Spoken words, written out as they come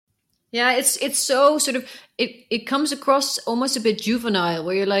Yeah, it's so sort of it comes across almost a bit juvenile,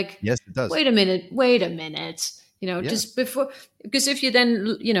 where you're like, Yes, it does. wait a minute, Yeah, just before, because if you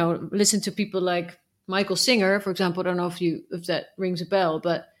then listen to people like Michael Singer, for example, I don't know if that rings a bell,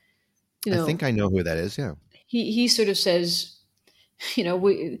 but you I know think I know who that is. Yeah, he sort of says,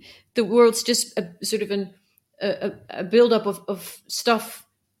 the world's just a sort of a buildup of stuff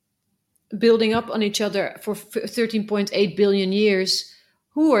building up on each other for 13.8 billion years.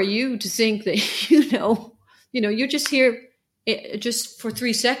 Who are you to think that you're just here, just for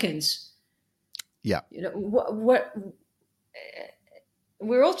 3 seconds? yeah, What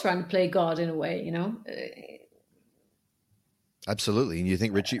we're all trying to play God in a way, absolutely. And you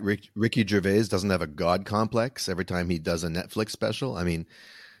think Ricky Gervais doesn't have a god complex every time he does a Netflix special? I mean,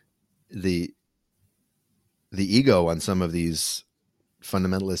 the the ego on some of these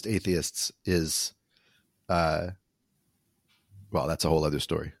fundamentalist atheists is, uh, well, that's a whole other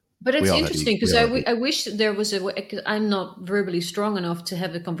story. But We it's all have interesting we because all have ego. I wish there was a way, 'cause I'm not verbally strong enough to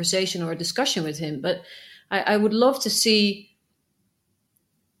have a conversation or a discussion with him, but I would love to see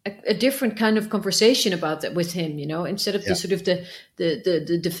a different kind of conversation about that with him, instead of the Yeah, sort of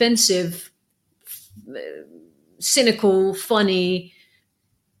the defensive, cynical, funny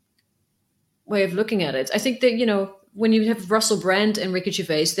way of looking at it. I think that when you have Russell Brand and Ricky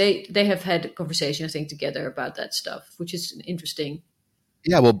Gervais, they have had a conversation, I think, together about that stuff, which is interesting.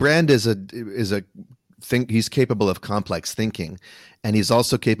 yeah. Well, Brand is a think he's capable of complex thinking, and he's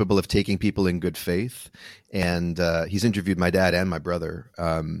also capable of taking people in good faith. And he's interviewed my dad and my brother,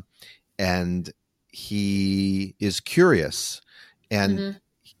 and he is curious, and Hmm.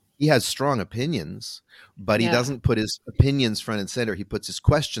 he has strong opinions, but he Yeah, doesn't put his opinions front and center. He puts his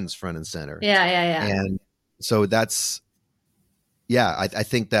questions front and center. yeah, yeah, yeah, And so that's, yeah, I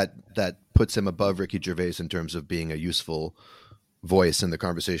think that puts him above Ricky Gervais in terms of being a useful voice in the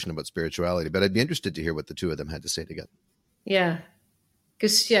conversation about spirituality. But I'd be interested to hear what the two of them had to say together. yeah.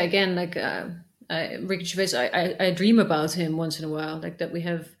 Because yeah, again, like Ricky Gervais, I dream about him once in a while, like that we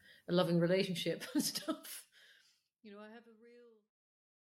have a loving relationship and stuff. I have a real